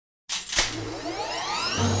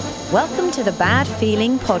Welcome to the Bad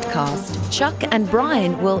Feeling Podcast. Chuck and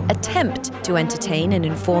Brian will attempt to entertain and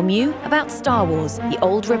inform you about Star Wars, the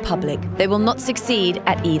Old Republic. They will not succeed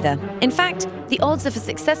at either. In fact, the odds of a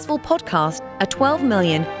successful podcast are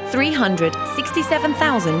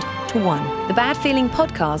 12,367,000 to 1. The Bad Feeling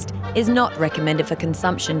Podcast is not recommended for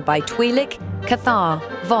consumption by Twi'lek, Cathar,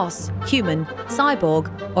 Voss, human, cyborg,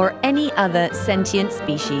 or any other sentient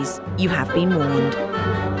species. You have been warned.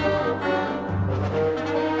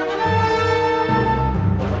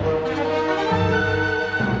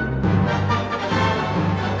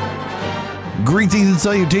 Greetings and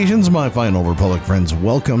salutations, my fine Old Republic friends.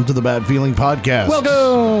 Welcome to the Bad Feeling Podcast.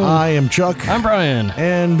 Welcome! I am Chuck. I'm Brian.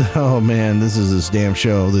 And, oh man, this is this damn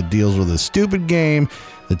show that deals with a stupid game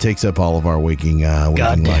that takes up all of our waking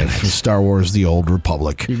life. Star Wars, the Old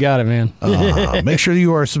Republic. You got it, man. Make sure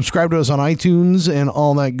you are subscribed to us on iTunes and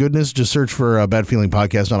all that goodness. Just search for Bad Feeling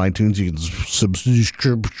Podcast on iTunes. You can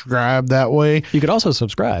subscribe that way. You could also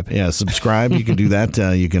subscribe. Yeah, subscribe. You can do that.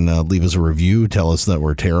 You can leave us a review. Tell us that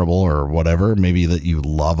we're terrible or whatever. Maybe that you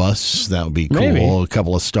love us. That would be cool. Maybe. A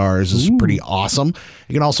couple of stars is pretty awesome.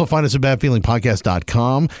 You can also find us at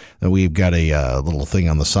badfeelingpodcast.com. We've got a little thing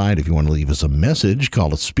on the side. If you want to leave us a message,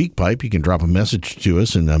 call it SpeakPipe. You can drop a message to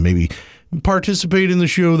us and maybe participate in the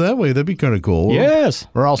show that way. That'd be kind of cool. Yes.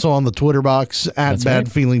 We're also on the Twitter box at That's Bad right.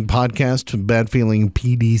 Feeling Podcast, Bad Feeling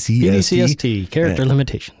PDCST. PDCST, character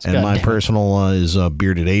limitations. And God my damn it. personal is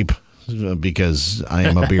Bearded Ape, because I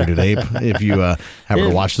am a bearded ape. If you happen to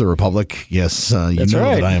watch The Republic, yes, you That's know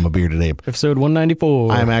right. that I am a bearded ape. Episode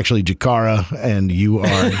 194. I'm actually Jakara, and you are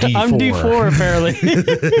D4. I'm D4, apparently.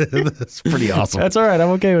 That's pretty awesome. That's all right. I'm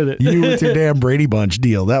okay with it. You with your damn Brady Bunch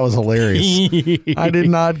deal. That was hilarious. I did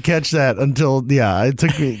not catch that until, it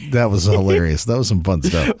took me. That was hilarious. That was some fun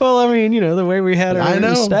stuff. Well, I mean, the way we had I it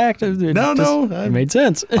know. stacked, it made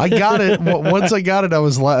sense. I got it. Once I got it, I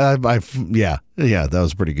was yeah, that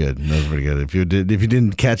was pretty good. That was pretty good. If you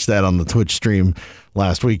didn't catch that on the Twitch stream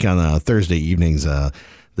last week on Thursday evenings,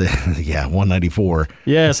 194.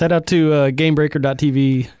 Yes, head out to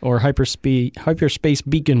gamebreaker.tv or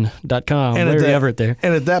hyperspacebeacon.com. Larry Everett there.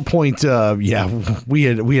 And at that point, we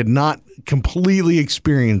had not completely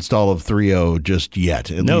experienced all of 3.0 just yet.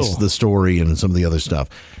 At least the story and some of the other stuff.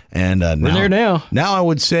 And We're there now. Now I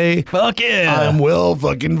would say, Fuck yeah. I'm well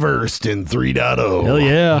fucking versed in 3.0. Hell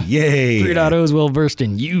yeah. Yay. 3.0 is well versed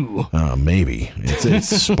in you. Maybe. It's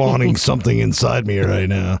spawning something inside me right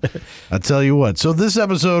now. I tell you what. So this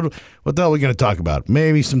episode, what the hell are we going to talk about?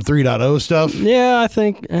 Maybe some 3.0 stuff? Yeah, I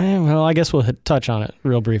think, I guess we'll touch on it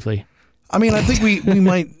real briefly. I mean, I think we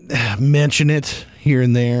might mention it here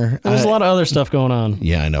and there. There's a lot of other stuff going on.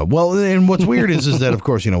 Yeah, I know. Well, and what's weird is that, of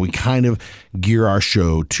course, we kind of gear our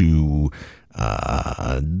show to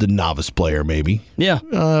the novice player, maybe. Yeah.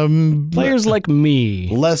 Players like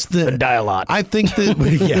me. Less than... Die a lot. I think that,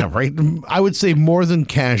 yeah, right. I would say more than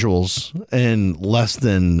casuals and less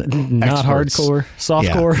than Not experts. hardcore.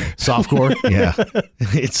 Softcore. Yeah.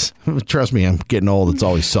 Softcore, yeah. Trust me, I'm getting old. It's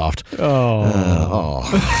always soft. It's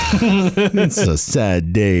a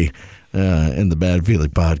sad day in the Bad Feeling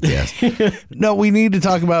Podcast. No, we need to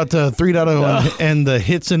talk about 3.0 and the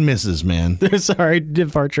hits and misses, man. Sorry,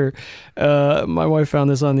 departure. My wife found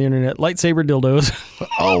this on the internet. Lightsaber dildos.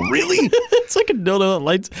 Oh, really? It's like a dildo that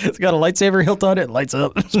lights. It's got a lightsaber hilt on it. It lights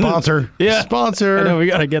up. Sponsor. Yeah. Sponsor. I know, we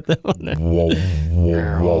got to get that on there. Whoa,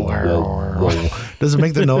 whoa, whoa, whoa, whoa. Does it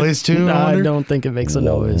make the noise too? I don't think it makes a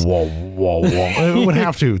noise. Whoa, whoa, whoa. It would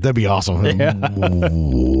have to. That'd be awesome. Yeah.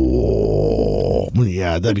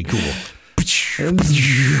 Yeah, that'd be cool. And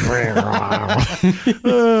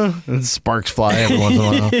sparks fly every once in a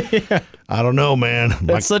while. Yeah. I don't know, man.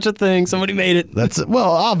 That's such a thing. Somebody made it.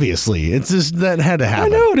 Obviously. It's just that had to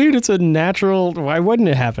happen. I know, dude. It's a natural. Why wouldn't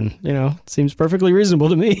it happen? It seems perfectly reasonable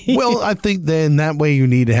to me. Well, I think then that way you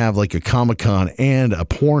need to have like a Comic-Con and a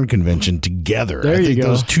porn convention together. There I you think go.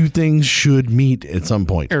 those two things should meet at some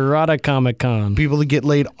point. Erotic Comic-Con. People that get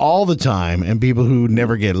laid all the time and people who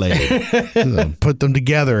never get laid. So put them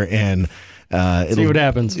together and see what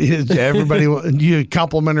happens. Everybody, you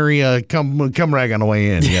complimentary cum rag on the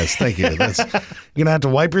way in. Yes, thank you. You're gonna have to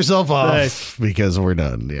wipe yourself off because we're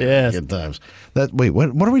done. Yeah, yes. Good times.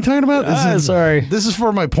 What are we talking about? Sorry. This is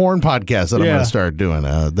for my porn podcast that I'm gonna start doing.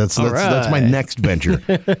 That's my next venture.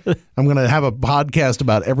 I'm gonna have a podcast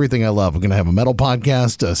about everything I love. I'm gonna have a metal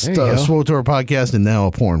podcast, a SWTOR podcast, and now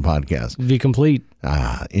a porn podcast. Be complete.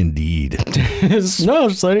 Indeed. No,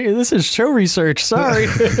 Sonny, this is show research. Sorry.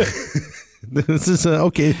 This is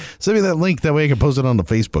okay. Send me that link. That way I can post it on the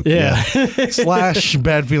Facebook. Yeah. /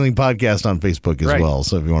 Bad Feeling Podcast on Facebook as well.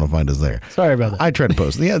 So if you want to find us there. Sorry about that. I try to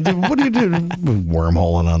post. Yeah. Dude, what do you do?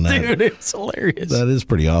 Wormholing on that. Dude, it's hilarious. That is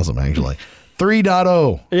pretty awesome, actually.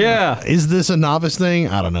 3.0. Yeah. Is this a novice thing?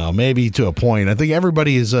 I don't know. Maybe to a point. I think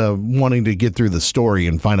everybody is wanting to get through the story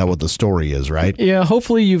and find out what the story is, right? Yeah,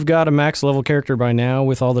 hopefully you've got a max level character by now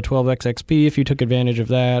with all the 12x XP if you took advantage of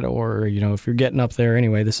that, or, if you're getting up there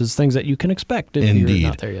anyway. This is things that you can expect if you're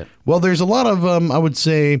not there yet. Well, there's a lot of, I would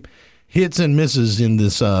say, hits and misses in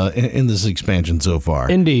this expansion so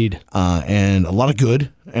far. Indeed. And a lot of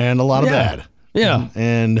good and a lot of bad. Yeah.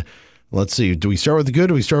 And let's see. Do we start with the good?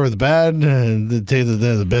 Do we start with the bad?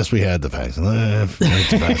 The best we had, the facts.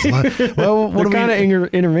 Well, what kind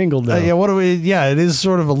of intermingled though. It is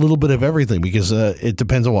sort of a little bit of everything because it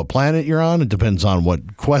depends on what planet you're on. It depends on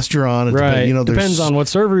what quest you're on. It depends on what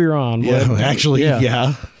server you're on. Yeah,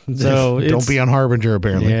 yeah. So don't be on Harbinger,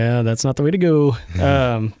 apparently. Yeah, that's not the way to go.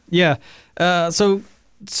 So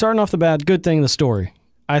starting off the bat, good thing, the story.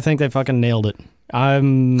 I think they fucking nailed it.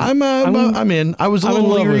 I'm in. I was a little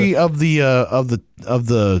leery of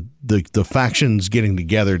the factions getting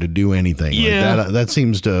together to do anything. Yeah, like that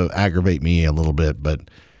seems to aggravate me a little bit, but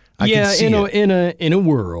I can see in a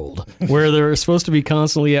world where they're supposed to be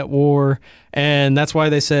constantly at war, and that's why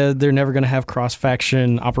they said they're never going to have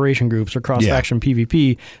cross-faction operation groups or cross-faction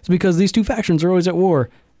PvP. It's because these two factions are always at war.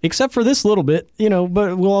 Except for this little bit,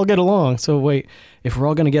 but we'll all get along. So wait, if we're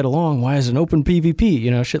all going to get along, why is it an open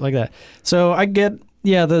PvP? Shit like that. So I get,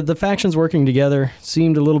 the factions working together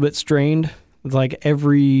seemed a little bit strained. Like I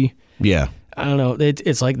don't know,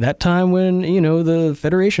 it's like that time when, the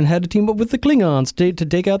Federation had to team up with the Klingons to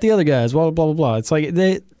take out the other guys, blah, blah, blah, blah. It's like,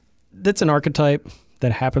 that's an archetype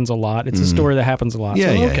that happens a lot. It's a story that happens a lot.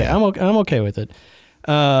 I'm okay with it.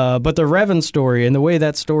 But the Revan story and the way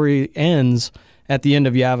that story ends at the end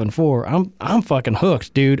of Yavin 4, I'm fucking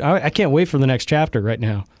hooked, dude. I can't wait for the next chapter right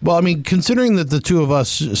now. Well, I mean, considering that the two of us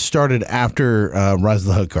started after Rise of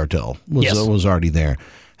the Hutt Cartel was already there,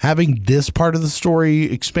 having this part of the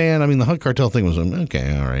story expand, I mean, the Hutt Cartel thing was,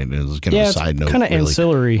 okay, all right. It was kind of a side note. Kind of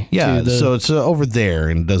ancillary. Yeah, so it's over there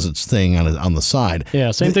and does its thing on the side.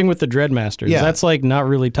 Yeah, same thing with the Dreadmasters. Yeah. That's like not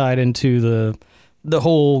really tied into the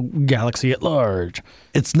whole galaxy at large.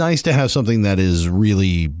 It's nice to have something that is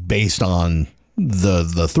really based on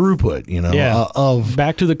the throughput, of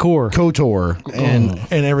back to the core, KOTOR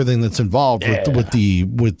and everything that's involved with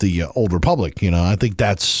the Old Republic. I think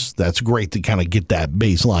that's great to kind of get that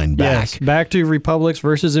baseline back. Yes, back to Republics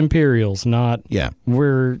versus Imperials, not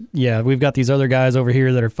we've got these other guys over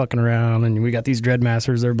here that are fucking around, and we got these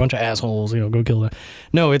Dreadmasters, they're a bunch of assholes, go kill them.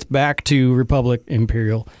 No, it's back to Republic,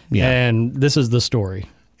 Imperial, and this is the story.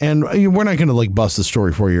 And we're not going to bust the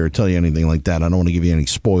story for you or tell you anything like that. I don't want to give you any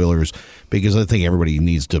spoilers because I think everybody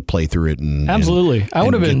needs to play through it. Absolutely. I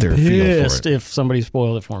would have been pissed if somebody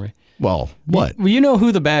spoiled it for me. Well, what? You know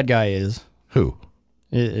who the bad guy is. Who?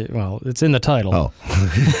 It's in the title. Oh.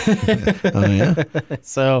 Oh, yeah?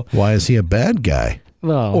 So why is he a bad guy?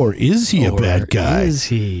 Well, or is he a bad guy? Is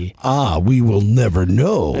he? We will never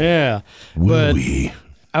know. Yeah. Will we?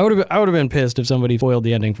 I would have been pissed if somebody foiled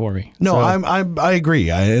the ending for me. No, I agree,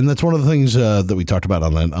 and that's one of the things that we talked about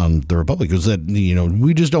on the Republic was that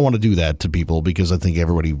we just don't want to do that to people because I think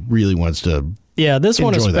everybody really wants to. Yeah, this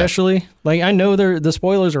one especially. Like I know the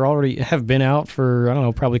spoilers have been out for I don't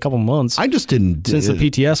know probably a couple months. I just didn't since the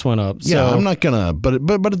PTS went up. Yeah, so. I'm not gonna. But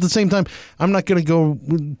at the same time, I'm not gonna go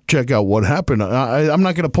check out what happened. I'm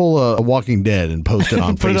not gonna pull a Walking Dead and post it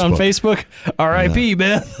on Put Facebook. It on Facebook. R.I.P.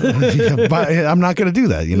 Beth. I'm not gonna do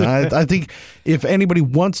that. I think if anybody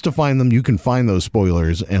wants to find them, you can find those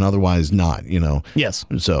spoilers, and otherwise not. Yes.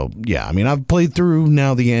 So yeah, I mean, I've played through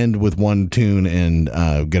now the end with one tune, and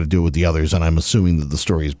got to do it with the others, and I'm assuming that the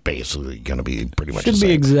story is basically going to be pretty much the same. Should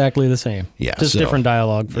be exactly the same. Yeah. Just different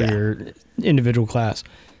dialogue for your individual class.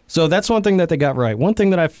 So that's one thing that they got right. One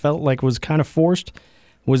thing that I felt like was kind of forced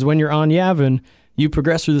was when you're on Yavin, you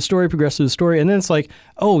progress through the story, and then it's like,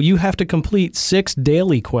 oh, you have to complete 6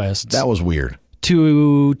 daily quests. That was weird.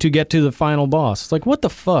 To get to the final boss. It's like, what the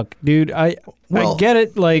fuck, dude? I get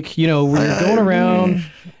it. Like, we're going around.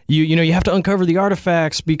 You have to uncover the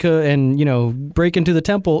artifacts and break into the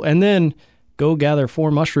temple, and then go gather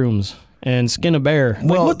 4 mushrooms and skin a bear.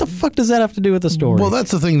 Well, what the fuck does that have to do with the story? Well,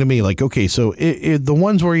 that's the thing to me. Like, okay, so the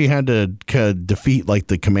ones where you had to defeat like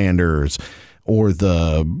the commanders or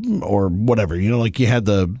whatever, like you had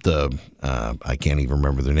the I can't even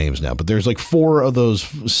remember their names now, but there's like 4 of those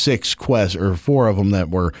 6 quests, or 4 of them that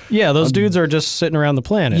were. Yeah, those dudes are just sitting around the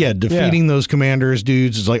planet. Yeah, defeating those commanders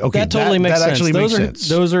dudes is like, okay, that totally makes sense. Actually makes sense.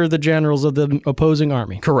 Those are the generals of the opposing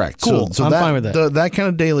army. Correct. Cool. So I'm fine with that. That kind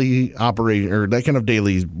of daily operation, or that kind of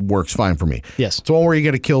daily works fine for me. Yes. It's one where you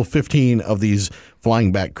got to kill 15 of these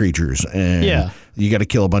flying bat creatures, and you got to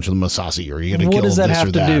kill a bunch of the Masasi, or you got to kill this or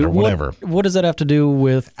that, or whatever. What does that have to do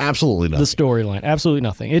with absolutely nothing. The storyline? Absolutely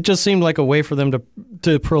nothing. It just seemed like a way for them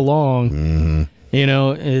to prolong. Mm-hmm. You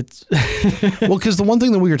know, it's well, because the one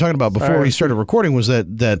thing that we were talking about before we started recording was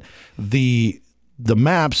that the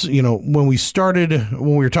maps. You know, when we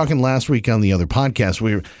were talking last week on the other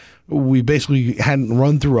podcast, we basically hadn't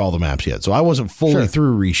run through all the maps yet. So I wasn't fully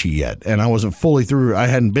through Rishi yet, and I wasn't fully through. I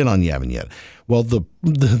hadn't been on Yavin yet. Well, the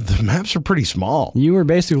maps are pretty small. You were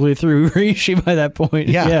basically through Rishi by that point.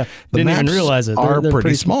 Yeah. Didn't even realize it. They're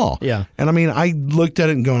pretty small. Yeah. And I mean, I looked at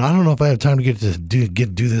it and going, I don't know if I have time to get to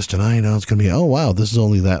do this tonight. Now it's going to be, oh, wow, this is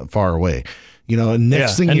only that far away. You know, and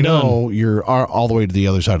next thing you know, you're all the way to the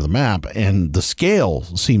other side of the map, and the scale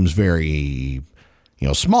seems very,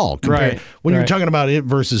 small compared when you're talking about it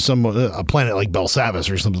versus a planet like Belsavis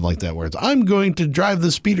or something like that, where it's, I'm going to drive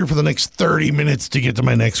the speeder for the next 30 minutes to get to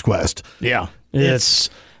my next quest. Yeah.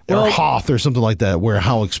 Or Hoth or something like that, where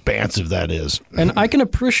how expansive that is. And I can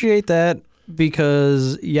appreciate that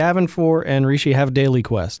because Yavin 4 and Rishi have daily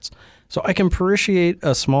quests. So I can appreciate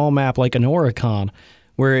a small map like an Oricon,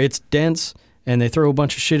 where it's dense and they throw a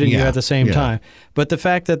bunch of shit at you at the same time. But the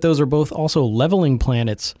fact that those are both also leveling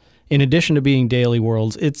planets, in addition to being daily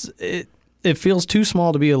worlds, it feels too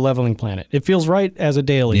small to be a leveling planet. It feels right as a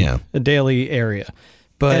daily area.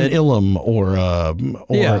 But an Ilum or an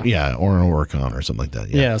Oricon or something like that.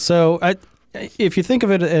 Yeah. So if you think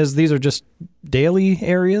of it as these are just daily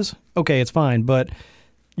areas, okay, it's fine. But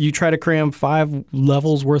you try to cram 5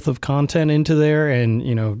 levels worth of content into there,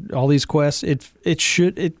 and all these quests, it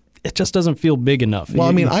just doesn't feel big enough. Well,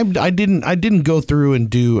 I mean, I didn't go through and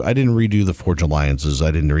I didn't redo the Forge Alliances.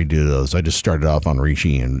 I didn't redo those. I just started off on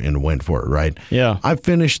Rishi and went for it, right? Yeah. I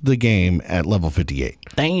finished the game at level 58.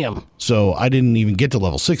 Damn. So I didn't even get to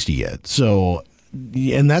level 60 yet. So,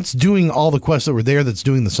 and that's doing all the quests that were there. That's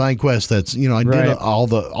doing the side quests. That's, I did all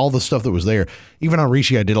the stuff that was there. Even on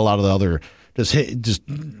Rishi, I did a lot of the other just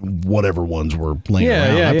whatever ones were laying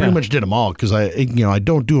around. I pretty much did them all because I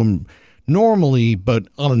don't do them normally, but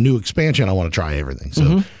on a new expansion, I want to try everything.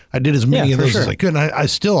 So I did as many of those as I could. And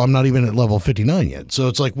I'm not even at level 59 yet. So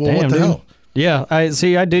it's like, well, what the hell? Yeah, I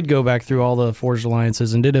did go back through all the Forged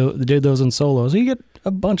Alliances and did those in solo. So you get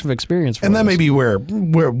a bunch of experience from and that may be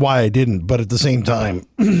why I didn't. But at the same time,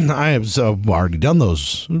 I have already done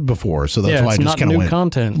those before. So that's why I just kind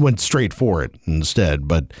of went straight for it instead.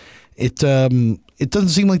 But it doesn't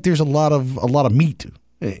seem like there's a lot of meat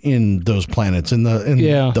in those planets, and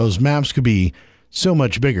those maps could be so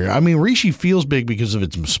much bigger. I mean, Rishi feels big because of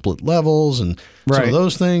its split levels and some of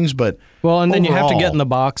those things, but then you have to get in the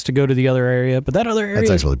box to go to the other area. But that other area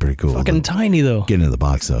that's actually pretty cool. Fucking tiny though. Getting in the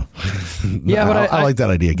box though. Yeah, but I like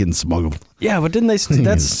that idea, getting smuggled. Yeah, but didn't they?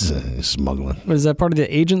 That's smuggling. Was that part of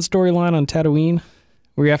the agent storyline on Tatooine,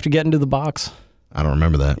 where you have to get into the box? I don't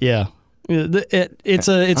remember that. Yeah, it's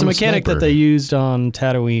a mechanic that they used on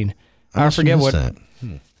Tatooine. I forget what.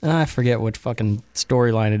 I forget what fucking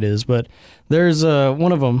storyline it is, but there's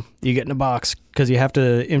one of them. You get in a box because you have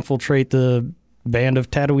to infiltrate the band of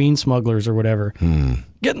Tatooine smugglers or whatever.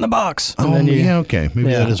 Get in the box. Okay. Maybe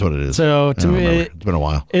that is what it is. So to me, it's been a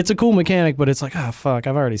while. It's a cool mechanic, but it's like, fuck,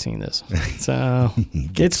 I've already seen this. So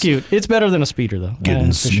it's cute. It's better than a speeder, though.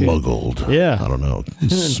 Getting smuggled. Yeah. I don't know.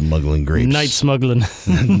 Smuggling grapes. Night smuggling.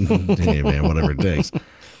 Hey, man, whatever it takes.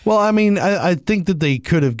 Well, I mean, I think that they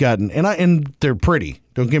could have gotten, and they're pretty.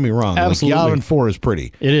 Don't get me wrong. Absolutely. Like Yavin 4 is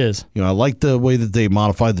pretty. It is. I like the way that they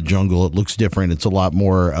modified the jungle. It looks different. It's a lot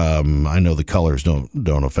more. I know the colors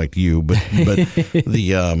don't affect you, but it's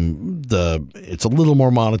a little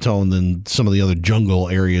more monotone than some of the other jungle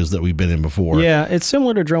areas that we've been in before. Yeah, it's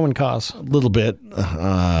similar to Dromund Kaas. A little bit.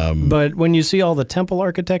 But when you see all the temple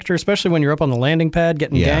architecture, especially when you're up on the landing pad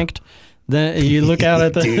getting ganked, then you look out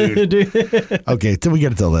at the dude. Okay, we got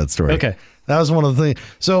to tell that story. Okay. That was one of the things.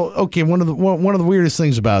 So, okay, one of the weirdest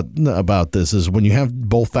things about this is when you have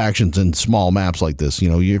both factions in small maps like this.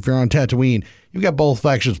 If you're on Tatooine, you've got both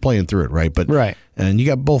factions playing through it, right? And you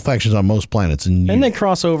got both factions on most planets, and they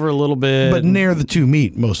cross over a little bit, but near the two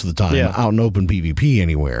meet most of the time out in open PvP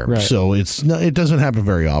anywhere. Right. So it doesn't happen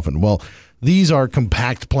very often. Well, these are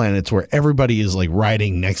compact planets where everybody is like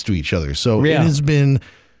riding next to each other. So it has been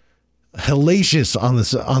hellacious on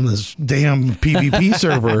this damn PvP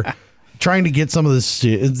server trying to get some of the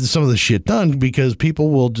shit done because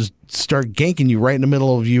people will just start ganking you right in the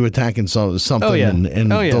middle of you attacking something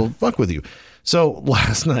and they'll fuck with you. So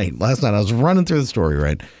last night I was running through the story,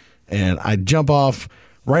 right? And I jump off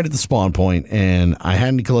right at the spawn point, and I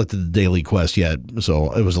hadn't collected the daily quest yet,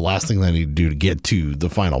 so it was the last thing that I need to do to get to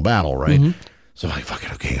the final battle, right? Mm-hmm. So I'm like, fuck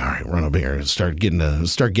it, okay, all right, run up here and start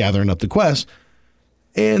gathering up the quest.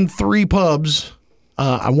 And 3 pubs.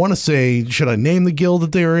 I want to say, should I name the guild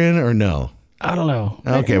that they were in or no? I don't know.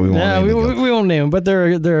 Okay, we won't name the guild. We won't name them, but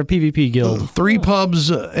they're a PvP guild. 3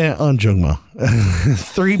 pubs on Jungma.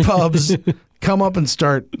 3 pubs come up and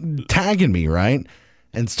start tagging me, right?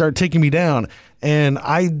 And start taking me down. And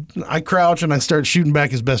I crouch and I start shooting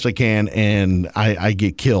back as best I can, and I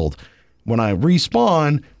get killed. When I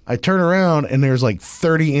respawn, I turn around and there's like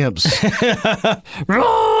 30 imps coming to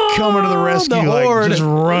the rescue, like just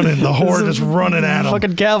running. The horde just running at them.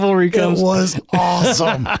 Fucking cavalry comes. It was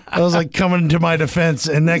awesome. I was like coming to my defense,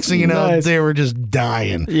 and next thing you know, they were just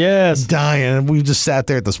dying. Yes, dying, and we just sat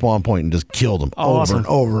there at the spawn point and just killed them over and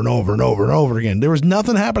over and over and over and over again. There was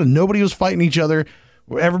nothing happening. Nobody was fighting each other.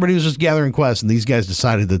 Everybody was just gathering quests, and these guys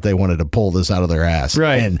decided that they wanted to pull this out of their ass.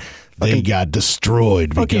 Right. And they got destroyed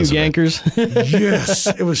because of it. Fuck you, Gankers. Yes.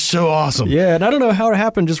 It was so awesome. Yeah, and I don't know how it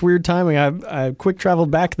happened, just weird timing. I quick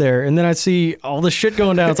traveled back there, and then I see all this shit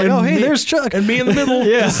going down. It's like, oh, hey, there's Chuck. And me in the middle.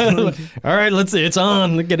 Yeah. All right, it's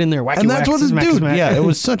on. Get in there. Whack, and that's what it's dude. Smack. Yeah, it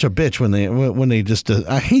was such a bitch when they just,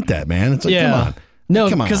 I hate that, man. It's like, come on. No,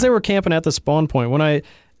 because they were camping at the spawn point. When I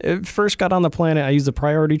first got on the planet, I used the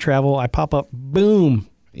priority travel. I pop up, boom.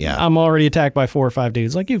 Yeah, I'm already attacked by 4 or 5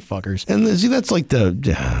 dudes. Like, you fuckers. And see, that's like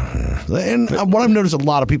and what I've noticed, a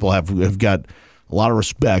lot of people have got a lot of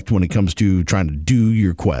respect when it comes to trying to do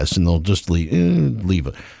your quest, and they'll just leave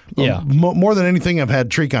it. Yeah. More than anything, I've had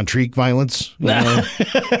treek-on-treek violence.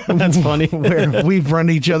 That's funny. Where we've run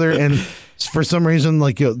each other, and for some reason,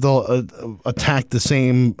 like they'll attack the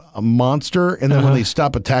same monster, and then when they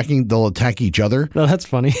stop attacking, they'll attack each other. No, that's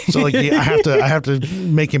funny. So like I have to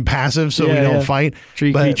make him passive so we don't fight.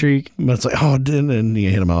 Treek. But it's like, oh, and you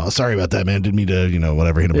hit him out. Sorry about that, man. Didn't mean to,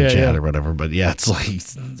 whatever, hit him in chat or whatever. But yeah, it's like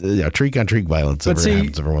treek-on-treek violence happens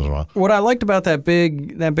every once in a while. What I liked about that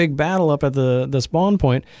big battle up at the spawn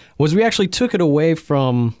point was we actually took it away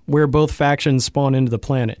from where both factions spawn into the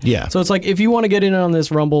planet. Yeah. So it's like, if you want to get in on this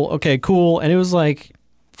rumble, okay, cool. And it was like,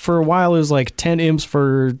 for a while, it was like 10 imps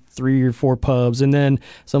for 3 or 4 pubs, and then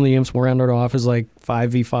some of the imps were rounded off as like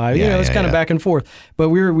 5v5. Yeah, it's kind of back and forth. But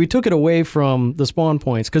we took it away from the spawn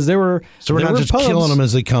points because there were not just pubs, killing them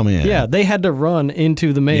as they come in. Yeah, they had to run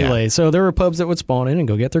into the melee. Yeah. So there were pubs that would spawn in and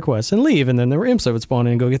go get their quests and leave, and then there were imps that would spawn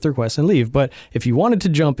in and go get their quests and leave. But if you wanted to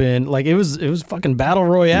jump in, like it was fucking battle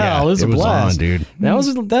royale. Yeah, it was a blast, on, dude.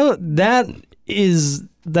 That is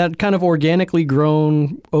that kind of organically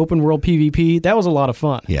grown open world PvP. That was a lot of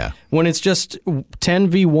fun. Yeah. When it's just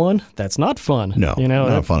 10v1, that's not fun. No,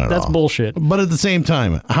 not fun at all. That's bullshit. But at the same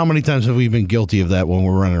time, how many times have we been guilty of that when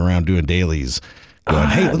we're running around doing dailies? Going,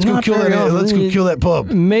 hey, let's go kill that. Let's go kill that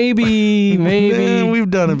pub. Maybe.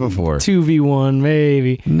 We've done it before. 2v1,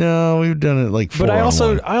 maybe. No, we've done it like 4. But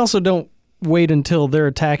I also don't wait until they're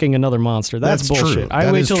attacking another monster. That's bullshit. True.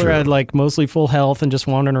 I wait till they're at like mostly full health and just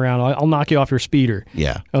wandering around. I'll knock you off your speeder.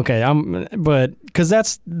 Yeah. Okay. But because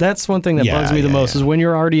that's one thing that bugs me the most is when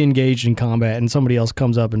you're already engaged in combat and somebody else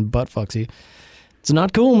comes up and butt fucks you. It's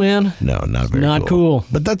not cool, man. No, not very not cool.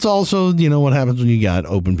 But that's also, what happens when you got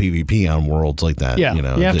open PvP on worlds like that. Yeah,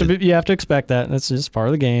 you have to expect that. That's just part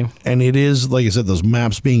of the game. And it is, like I said, those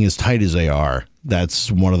maps being as tight as they are.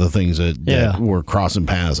 That's one of the things that we're crossing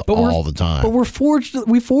paths all the time. But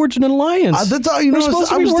we forged an alliance. That's all.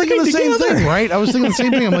 I was thinking the same thing, right? I was thinking the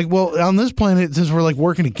same thing. I'm like, well, on this planet, since we're like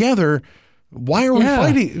working together, why are we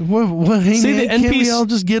fighting? Can't we all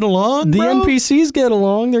just get along, bro? The NPCs get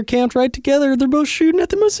along. They're camped right together. They're both shooting at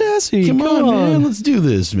the Musashi. Come on, man. Let's do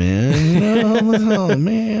this, man. Oh,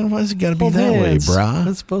 man. Why's it got to be that way, brah?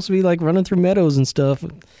 It's supposed to be like running through meadows and stuff.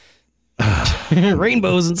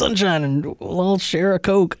 Rainbows and sunshine, and we'll all share a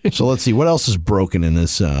Coke. So let's see. What else is broken in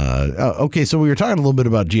this? Okay, so we were talking a little bit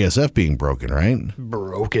about GSF being broken, right?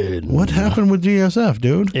 Broken. What happened with GSF,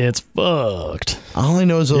 dude? It's fucked. All I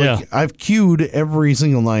know is I've queued every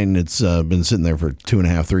single night, and it's been sitting there for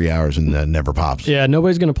 2.5, 3 hours and never pops. Yeah,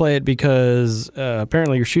 nobody's going to play it because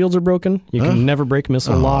apparently your shields are broken. You can never break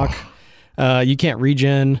missile lock. You can't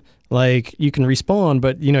regen. Like, you can respawn,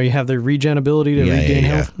 but, you have the regen ability to regain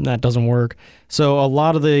health. That doesn't work. So a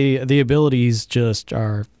lot of the abilities just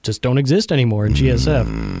don't exist anymore in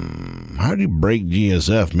GSF. How do you break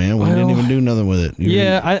GSF, man? We didn't even do nothing with it.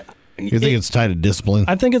 You think it's tied to discipline?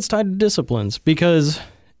 I think it's tied to disciplines because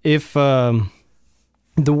if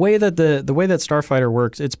the way that Starfighter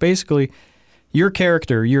works, it's basically your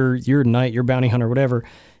character, your knight, your bounty hunter, whatever,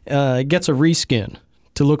 gets a reskin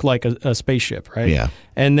to look like a spaceship, right? Yeah.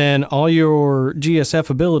 And then all your GSF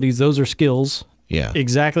abilities, those are skills. Yeah.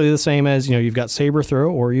 Exactly the same as, you've got saber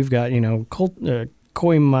throw or you've got,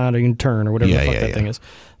 koi mounting turn or whatever the fuck that thing is.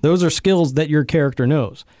 Those are skills that your character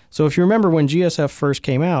knows. So if you remember when GSF first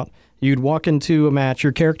came out, you'd walk into a match,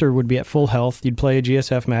 your character would be at full health, you'd play a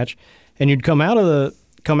GSF match, and you'd come out of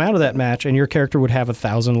that match and your character would have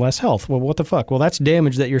 1,000 less health. Well, what the fuck? Well, that's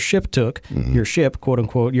damage that your ship took, your ship, quote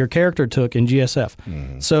unquote, your character took in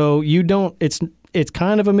GSF. So you don't, it's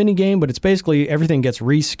kind of a mini game, but it's basically everything gets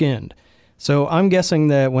reskinned. So I'm guessing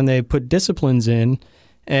that when they put disciplines in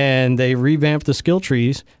and they revamped the skill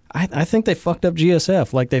trees, I think they fucked up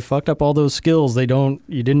GSF. Like they fucked up all those skills. You're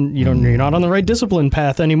not on the right discipline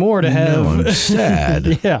path anymore to have. No, I'm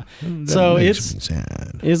sad. Yeah. That makes me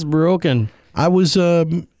sad. It's broken. I was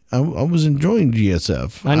enjoying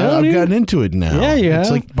GSF. I know, I've dude. gotten into it now. Yeah, you have.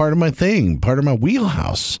 It's like part of my thing, part of my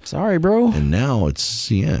wheelhouse. Sorry, bro. And now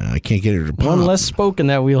it's, I can't get it to pop. One less spoke in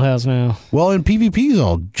that wheelhouse now. Well, and PvP's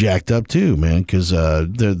all jacked up too, man, because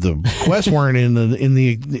the quests weren't in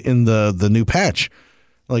the new patch.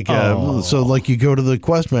 Like so, like you go to the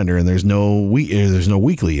quest vendor and there's no weekly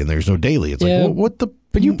and there's no daily. It's like what the.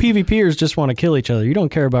 But you PvPers just want to kill each other. You don't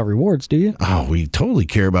care about rewards, do you? Oh, we totally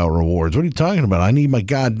care about rewards. What are you talking about? I need my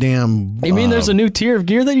goddamn. You mean there's a new tier of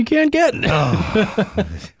gear that you can't get?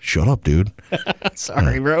 Shut up, dude.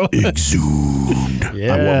 Sorry, bro. Exhumed.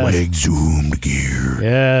 Yes. I want my exhumed gear.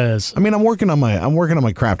 Yes. I mean, I'm working on my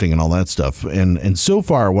crafting and all that stuff, and so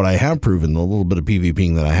far, what I have proven, the little bit of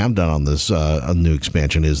PvPing that I have done on this new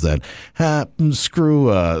expansion is that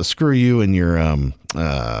screw you and your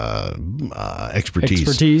expertise.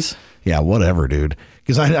 Yeah, whatever, dude.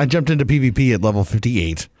 Because I jumped into PvP at level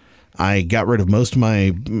 58. I got rid of most of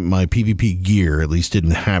my PvP gear, at least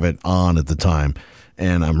didn't have it on at the time.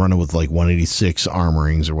 And I'm running with like 186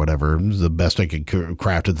 armorings or whatever. It was the best I could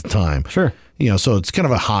craft at the time. Sure. So it's kind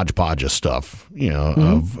of a hodgepodge of stuff,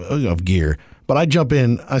 of gear. But I jump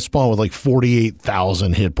in, I spawn with like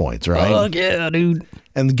 48,000 hit points, right? Fuck yeah, dude.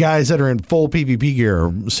 And the guys that are in full PvP gear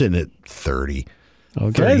are sitting at 30.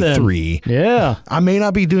 Okay, 33. Then. Yeah. I may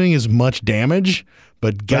not be doing as much damage,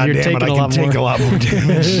 but goddamn it, I can take a lot more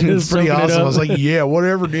damage. It's pretty awesome. I was like, yeah,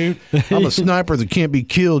 whatever, dude. I'm a sniper that can't be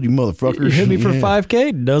killed, you motherfuckers. You hit me for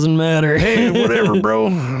 5K? Doesn't matter. Hey, whatever, bro.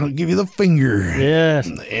 I'll give you the finger. Yes.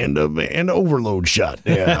 And an overload shot.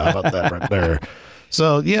 Yeah, how about that right there?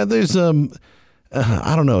 So, yeah, there's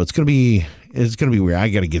I don't know. It's gonna be weird. I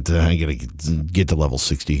gotta get to level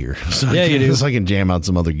 60 here. So yeah, you do. So I can jam out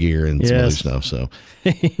some other gear and some other stuff. So,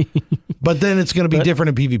 but then it's gonna be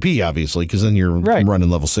different in PvP, obviously, because then you're running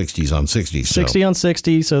level 60s on 60s. 60 on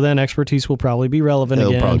 60. So then expertise will probably be relevant.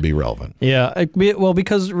 It'll probably be relevant. Yeah. Well,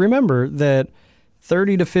 because remember that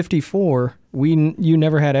 30 to 54, you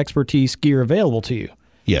never had expertise gear available to you.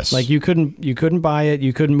 Yes. Like you couldn't buy it.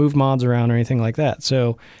 You couldn't move mods around or anything like that.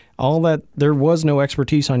 So all that, there was no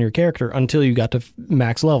expertise on your character until you got to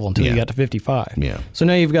max level, until you got to 55. Yeah. So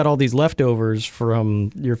now you've got all these leftovers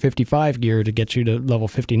from your 55 gear to get you to level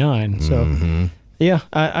 59. So, yeah,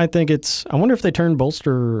 I think I wonder if they turn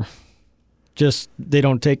bolster, just they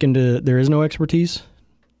don't take into, there is no expertise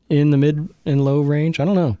in the mid and low range. I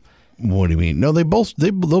don't know. What do you mean? No, they'll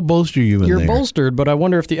bolster you in You're there. bolstered, but I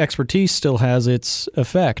wonder if the expertise still has its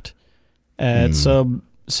effect at sub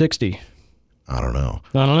 60. I don't know.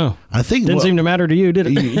 I think didn't seem to matter to you, did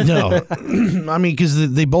it? No, I mean,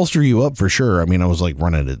 because they bolster you up for sure. I mean, I was like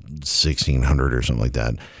running at 1,600 or something like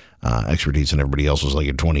that, expertise, and everybody else was like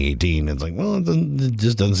at 2018. It's like, well, it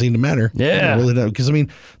just doesn't seem to matter. Yeah, really, because I mean,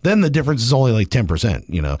 then the difference is only like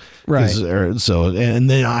 10%. Right? So, and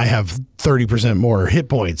then I have 30% more hit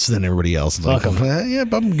points than everybody else. It's like, yeah,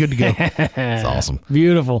 but I'm good to go. It's awesome.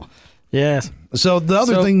 Beautiful. Yes. So the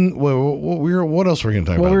other thing, what else were we going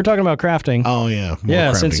to talk about? Well, we were talking about crafting. Oh yeah,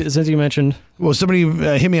 yeah. Since you mentioned, well, somebody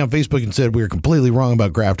hit me on Facebook and said we were completely wrong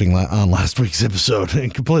about crafting on last week's episode,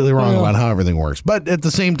 and completely wrong about how everything works. But at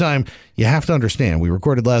the same time, you have to understand we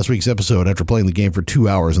recorded last week's episode after playing the game for 2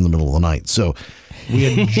 hours in the middle of the night, so we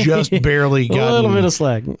had just barely gotten a little bit of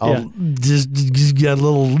slack. Just got a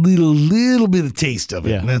little bit of taste of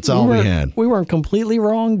it. And that's all we had. We weren't completely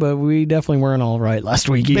wrong, but we definitely weren't all right last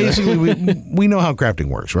week either. Basically, we know how crafting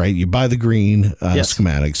works, right? You buy the green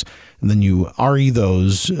schematics, and then you RE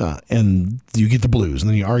those, and you get the blues, and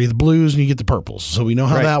then you RE the blues, and you get the purples. So we know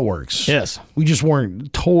how that works. Yes. We just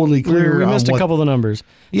weren't totally clear. We missed a couple of the numbers.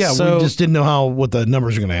 Yeah, we just didn't know what the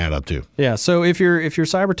numbers are going to add up to. Yeah, so if you're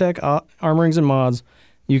Cybertech, Armorings and Mods,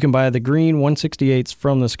 you can buy the green 168s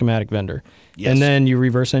from the schematic vendor. Yes. And then you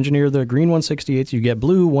reverse engineer the green 168s, you get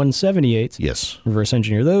blue 178s. Yes. Reverse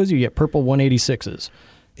engineer those, you get purple 186s.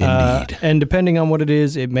 Indeed. And depending on what it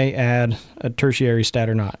is, it may add a tertiary stat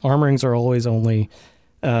or not. Armorings are always only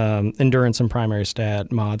endurance and primary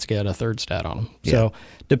stat. Mods get a third stat on them. Yeah. So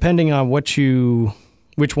depending on which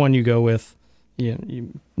one you go with,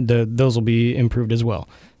 those will be improved as well.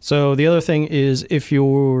 So the other thing is, if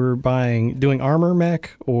you're doing armor mech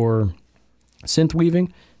or synth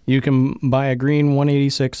weaving, you can buy a green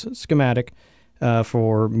 186 schematic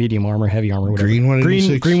for medium armor, heavy armor, whatever. Green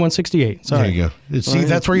 186? Green 168. Sorry. There you go. See,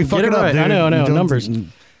 that's where you fuck it up. Right. Dude. I know, numbers. You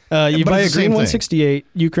buy a green 168,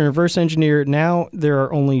 you can reverse engineer. Now there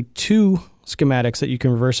are only 2 schematics that you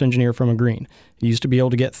can reverse engineer from a green. You used to be able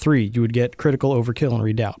to get 3. You would get critical, overkill, and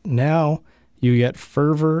redoubt. Now you get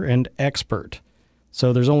fervor and expert.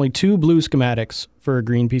 So there's only 2 blue schematics for a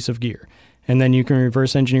green piece of gear. And then you can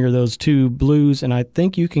reverse engineer those 2 blues, and I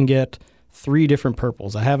think you can get 3 different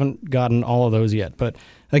purples. I haven't gotten all of those yet. But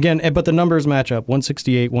again, the numbers match up,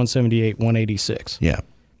 168, 178, 186. Yeah.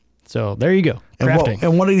 So there you go. Crafting.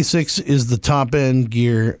 And 186 is the top end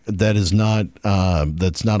gear that is not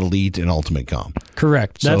that's not elite in Ultimate Comm.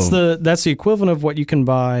 Correct. So, that's the equivalent of what you can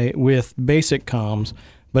buy with basic comms.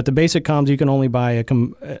 But the basic comms, you can only buy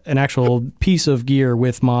an actual piece of gear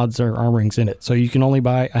with mods or armorings in it. So you can only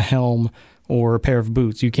buy a helm or a pair of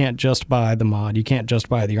boots. You can't just buy the mod. You can't just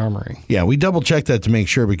buy the armoring. Yeah, we double-checked that to make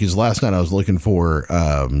sure, because last night I was looking for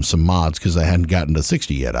some mods because I hadn't gotten to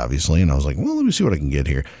 60 yet, obviously. And I was like, well, let me see what I can get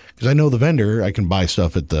here. Because I know the vendor, I can buy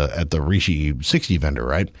stuff at the Rishi 60 vendor,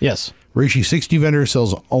 right? Yes. Rishi 60 vendor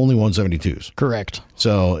sells only 172s. Correct.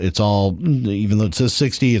 So it's all, even though it says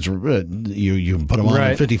 60, it's you can put them on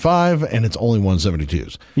at 55, and it's only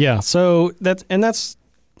 172s. Yeah, so that's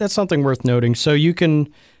something worth noting. So you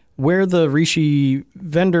can wear the Rishi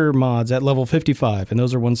vendor mods at level 55, and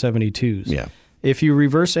those are 172s. Yeah. If you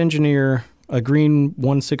reverse engineer a green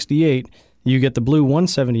 168, you get the blue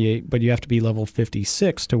 178, but you have to be level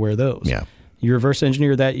 56 to wear those. Yeah. You reverse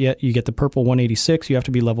engineer that, you get the purple 186. You have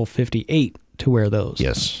to be level 58 to wear those.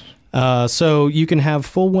 Yes. So you can have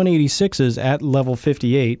full 186s at level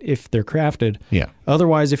 58 if they're crafted. Yeah.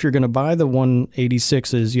 Otherwise, if you're going to buy the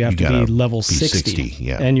 186s, you have to be level 60.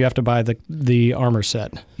 Yeah. And you have to buy the armor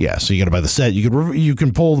set. Yeah, so you got to buy the set. You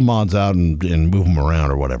can pull the mods out and move them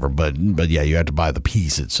around or whatever, but yeah, you have to buy the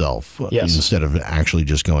piece itself instead of actually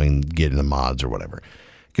just getting the mods or whatever.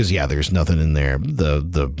 Because, yeah, there's nothing in there.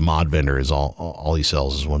 The mod vendor is all he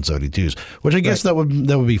sells is 172s, which I guess that would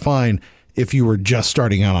be fine if you were just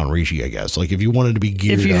starting out on Rishi, I guess. Like if you wanted to be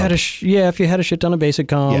geared if you up. if you had a shit ton of basic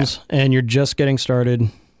comms and you're just getting started,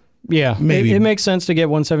 maybe it makes sense to get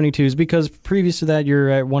 172s, because previous to that you're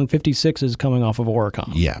at 156s coming off of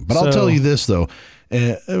Oricom. Yeah, but I'll tell you this though.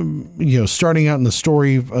 Starting out in the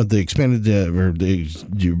story of the expanded or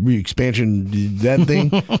the expansion, that thing.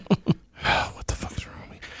 What the fuck is wrong?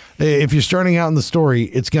 If you're starting out in the story,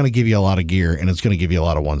 it's going to give you a lot of gear, and it's going to give you a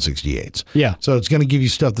lot of 168s. Yeah. So it's going to give you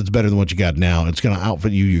stuff that's better than what you got now. It's going to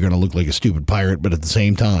outfit you. You're going to look like a stupid pirate, but at the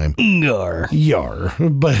same time, Yar.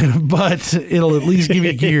 But it'll at least give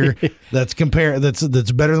you gear that's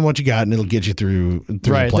better than what you got, and it'll get you through the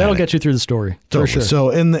planet. That'll get you through the story. Totally. For sure. So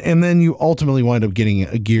and then you ultimately wind up getting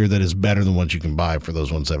a gear that is better than what you can buy for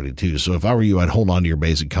those 172s. So if I were you, I'd hold on to your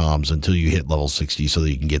basic comms until you hit level 60 so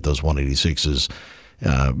that you can get those 186s.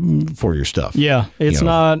 For your stuff. Yeah, it's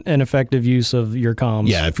not an effective use of your comms.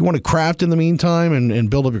 Yeah, if you want to craft in the meantime and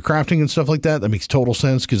build up your crafting and stuff like that makes total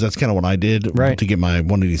sense, because that's kind of what I did to get my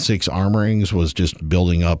 186 armorings, was just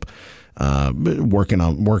building up,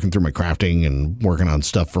 working through my crafting and working on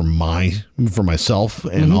stuff for myself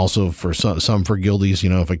and also for some for guildies,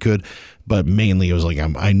 if I could. But mainly it was like,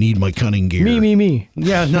 I need my cunning gear. Me.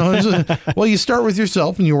 Yeah, no. Well, you start with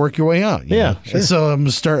yourself and you work your way out. Sure. So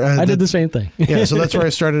I did the same thing. Yeah, so that's where I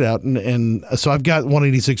started out. And so I've got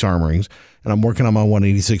 186 armorings, and I'm working on my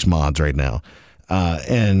 186 mods right now.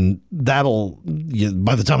 And by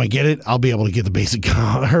the time I get it, I'll be able to get the basic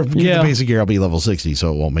the basic gear. I'll be level 60,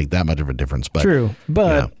 so it won't make that much of a difference. But true.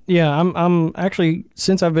 But I'm actually,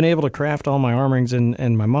 since I've been able to craft all my armorings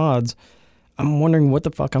and my mods, I'm wondering what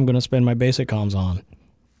the fuck I'm going to spend my basic comms on.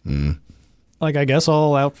 Like, I guess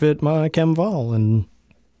I'll outfit my Chem Vol and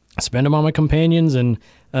spend them on my companions. And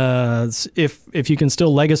if you can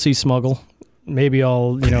still legacy smuggle, maybe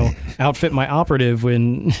I'll outfit my operative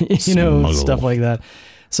when stuff like that.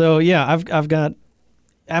 So yeah, I've got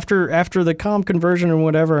after the comm conversion or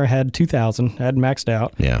whatever, I had 2,000. I had maxed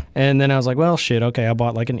out. Yeah. And then I was like, well, shit, okay, I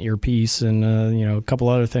bought like an earpiece and a couple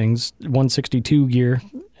other things, 162 gear,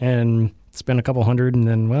 and spend a couple hundred, and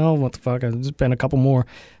then, well, what the fuck, I spend a couple more.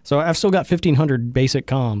 So I've still got 1,500 basic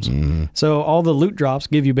comms. Mm-hmm. So all the loot drops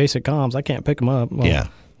give you basic comms. I can't pick them up. Well,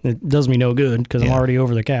 it does me no good because I'm already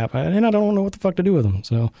over the cap, and I don't know what the fuck to do with them.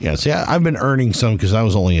 So see, I've been earning some because I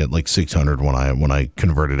was only at like 600 when I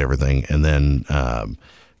converted everything, and then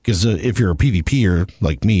because if you're a PvPer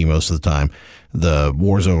like me most of the time, the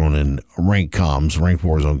Warzone and ranked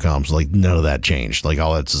Warzone comms, like none of that changed. Like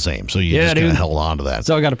all that's the same. So you just kind of held on to that.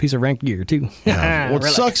 So I got a piece of ranked gear too. What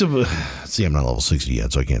sucks about see, I'm not level 60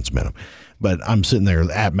 yet, so I can't spend them. But I'm sitting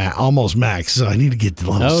there at almost max, so I need to get to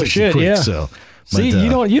level 60 quick. So. See, you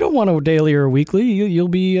don't want a daily or a weekly. You'll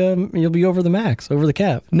be over the max, over the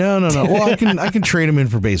cap. No. Well, I can trade them in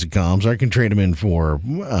for basic comms, or I can trade them in for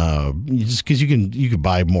just because you can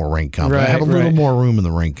buy more rank comms. Right, I have a little more room in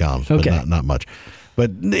the rank comms, but not much.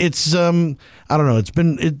 But it's I don't know. It's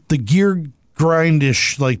been the gear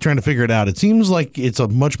grindish, like trying to figure it out. It seems like it's a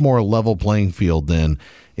much more level playing field than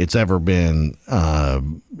it's ever been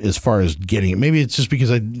as far as getting it. Maybe it's just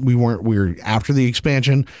because we were after the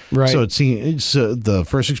expansion, right? So it seems the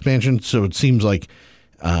first expansion. So it seems like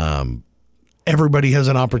everybody has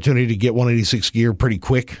an opportunity to get 186 gear pretty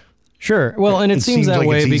quick. Sure. Well, and it seems that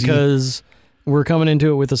way because we're coming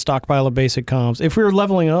into it with a stockpile of basic comms. If we were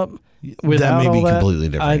leveling up without that may be all completely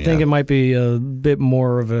different. I think it might be a bit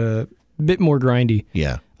more grindy.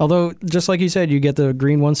 Yeah. Although, just like you said, you get the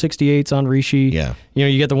green 168s on Rishi. Yeah.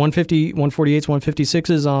 You get the 150, 148s,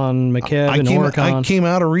 156s on McKev and Oricon. I came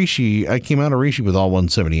out of Rishi with all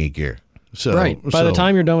 178 gear. So right. By the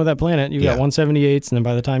time you're done with that planet, you've got 178s, and then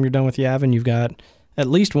by the time you're done with Yavin, you've got at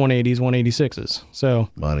least 180s, 186s. So.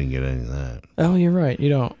 Well, I didn't get any of that. Oh, you're right. You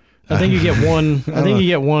don't. I think you get one. I think you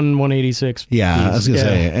get one 186. Yeah, piece. I was gonna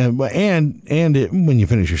say, and when you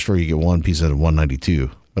finish your story, you get one piece of 192.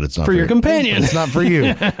 But it's not for your companion. It's not for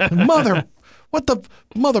you. Mother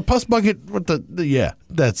puss bucket.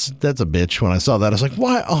 That's a bitch. When I saw that, I was like,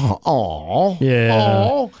 why? Oh, yeah.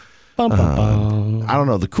 Oh. Bum, bum, bum. I don't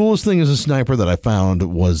know. The coolest thing as a sniper that I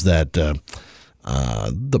found was that the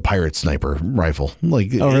pirate sniper rifle.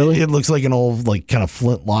 Like, oh, really? It looks like an old, like, kind of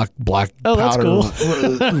flintlock black powder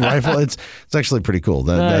rifle. It's actually pretty cool.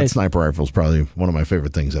 That sniper rifle is probably one of my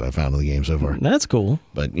favorite things that I found in the game so far. That's cool.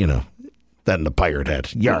 But that and the pirate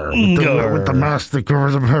hat. Yar, with the mask that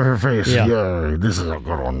covers her face. Yeah. Yar, this is a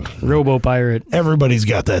good one. Robo pirate. Everybody's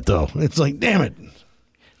got that though. It's like, damn it.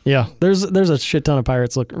 Yeah, there's a shit ton of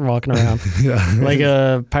pirates walking around. Like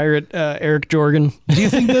a pirate Eric Jorgen. Do you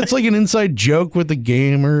think that's like an inside joke with the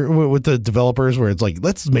game or with the developers where it's like,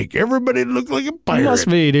 let's make everybody look like a pirate? It must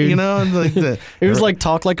be, dude. Like it was like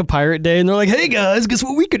Talk Like a Pirate Day, and they're like, hey guys, guess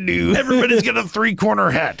what we could do? Everybody's got a 3-corner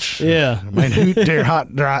hat. Yeah. Mein Hut der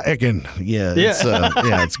hot dra Ecken. Yeah.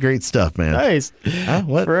 It's great stuff, man. Nice.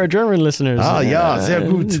 What? For our German listeners. Sehr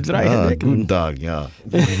gut. Guten Tag, yeah.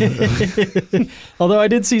 Although I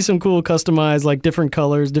did see some cool customized, like different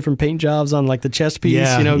colors, different paint jobs on like the chest piece.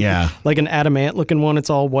 Like an adamant looking one. It's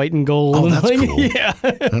all white and gold. Oh, that's cool. Yeah,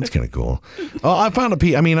 that's kind of cool. Oh, I found I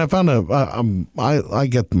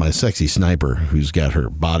got my sexy sniper who's got her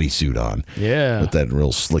bodysuit on. Yeah, with that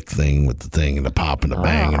real slick thing with the thing and the pop and the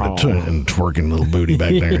bang and the and twerking little booty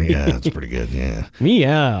back there. Yeah, it's pretty good. Yeah.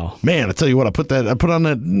 Meow. Man, I tell you what, I put on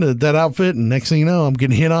that outfit, and next thing you know, I'm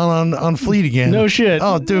getting hit on Fleet again. No shit.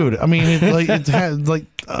 Oh, dude. I mean, it had like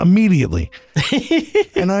immediately.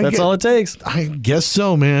 And that's all it takes. I guess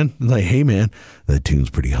so, man. Like, hey, man, that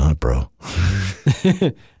tune's pretty hot, bro.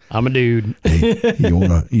 I'm a dude. Hey, you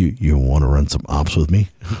wanna run some ops with me?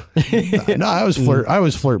 No, I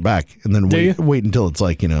always flirt back, and then wait until it's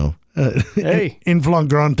like hey, in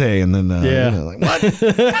flagrante, and then like, what?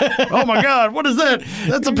 Oh my God, what is that?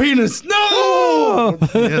 That's a penis. No.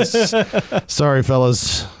 Yes. Sorry,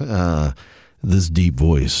 fellas. This deep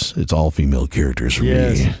voice, it's all female characters for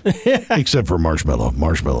me. Except for Marshmallow.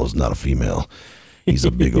 Marshmallow's not a female. He's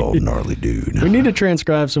a big old gnarly dude. We need to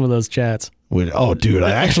transcribe some of those chats. Oh, dude,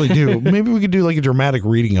 I actually do. Maybe we could do like a dramatic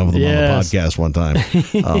reading of them on the podcast one time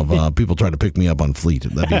of people trying to pick me up on Fleet.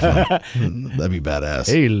 That'd be fun. That'd be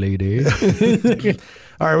badass. Hey, lady.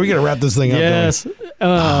 All right, we got to wrap this thing up. Yes.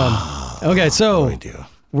 Okay, so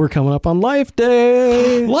we're coming up on Life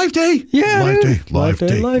Day. Life Day? Yeah. Life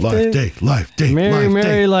Day.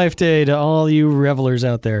 Merry Life Day to all you revelers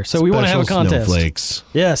out there. So we want to have a contest. Snowflakes.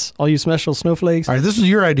 Yes, all you special snowflakes. All right, this is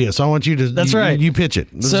your idea, so I want you to. That's right. You pitch it.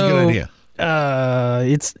 This is a good idea.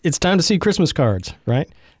 It's time to see Christmas cards, right?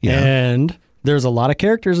 Yeah. And there's a lot of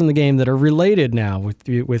characters in the game that are related now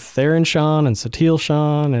with Theron Shan and Satil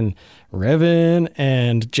Shan and Revan,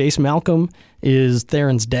 and Jace Malcolm is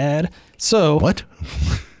Theron's dad. So what?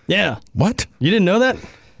 Yeah. What? You didn't know that?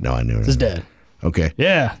 No, I knew it. His dad. Okay.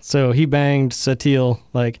 Yeah. So he banged Satele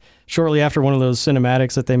like shortly after one of those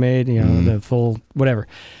cinematics that they made, the full whatever.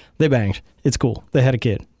 They banged. It's cool. They had a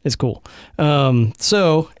kid. It's cool.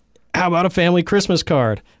 So how about a family Christmas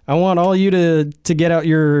card? I want all you to get out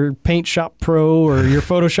your Paint Shop Pro or your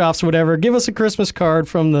Photoshops, whatever. Give us a Christmas card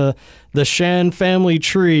from the Shan family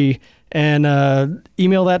tree and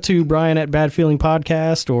email that to Brian at Bad Feeling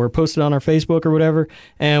Podcast or post it on our Facebook or whatever.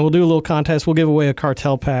 And we'll do a little contest. We'll give away a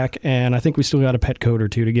cartel pack. And I think we still got a pet coat or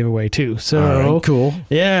two to give away too. So all right, cool.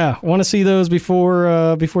 Yeah. Want to see those before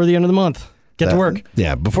the end of the month. Get to work.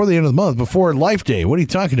 Yeah. Before the end of the month, before Life Day. What are you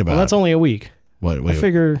talking about? Well, that's only a week. What? I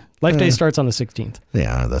figure Life Day starts on the 16th.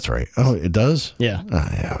 Yeah, that's right. Oh, it does? Yeah.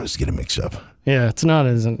 Yeah, I was getting mixed up. Yeah, it's not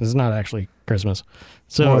actually Christmas.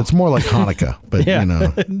 So well, it's more like Hanukkah, but Yeah.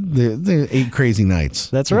 the 8 crazy nights.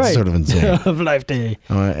 That's It's right. sort of insane. Of Life Day.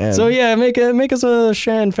 And So yeah, make us a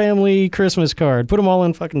Shan family Christmas card. Put them all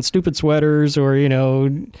in fucking stupid sweaters, or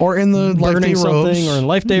or in the Life Day burning something, robes, or in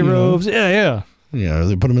Life Day robes. Yeah. Yeah,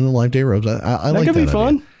 they put them in the Life Day robes. I That like could that be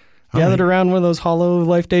fun. idea. Gathered around one of those hollow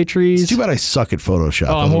Life Day trees. It's too bad I suck at Photoshop.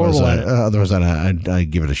 Oh, I'm horrible at it. Otherwise,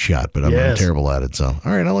 I'd give it a shot, but I'm Yes. terrible at it. So, all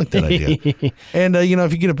right, I like that idea. And,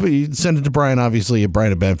 if you send it to Brian, obviously, at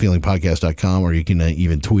brian@badfeelingpodcast.com, or you can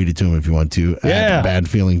even tweet it to him if you want to, Yeah. at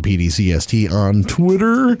badfeelingpdcst on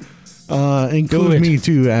Twitter. Include me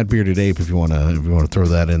too at Bearded Ape if you want to throw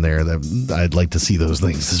that in there. I'd like to see those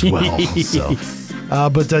things as well. So,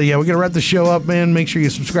 we're gonna wrap the show up, man. Make sure you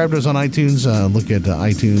subscribe to us on iTunes. Look at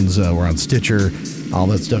iTunes. We're on Stitcher, all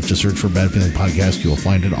that stuff. Just search for Bad Feeling Podcast. You'll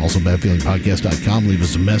find it. Also, badfeelingpodcast.com. Leave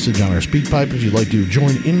us a message on our speak pipe if you'd like to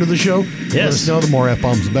join into the show. Yes. Let us know. The more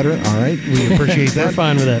F-bombs, the better. All right, we appreciate that. We're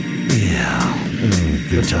fine with that. Yeah,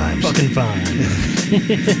 good times. Fucking fine.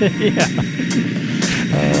 Yeah.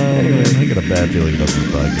 Man, I got a bad feeling about this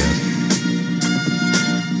podcast.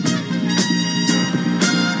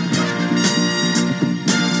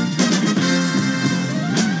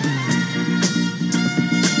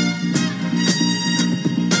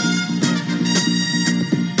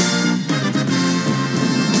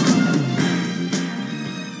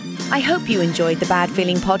 I hope you enjoyed the Bad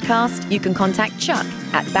Feeling Podcast. You can contact Chuck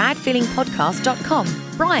at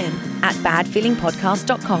badfeelingpodcast.com, Brian at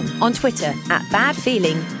badfeelingpodcast.com, on Twitter at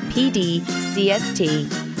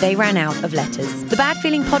badfeelingpdcst. They ran out of letters. The Bad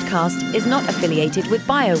Feeling Podcast is not affiliated with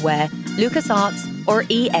BioWare, LucasArts, or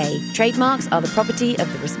EA. Trademarks are the property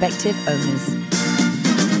of the respective owners.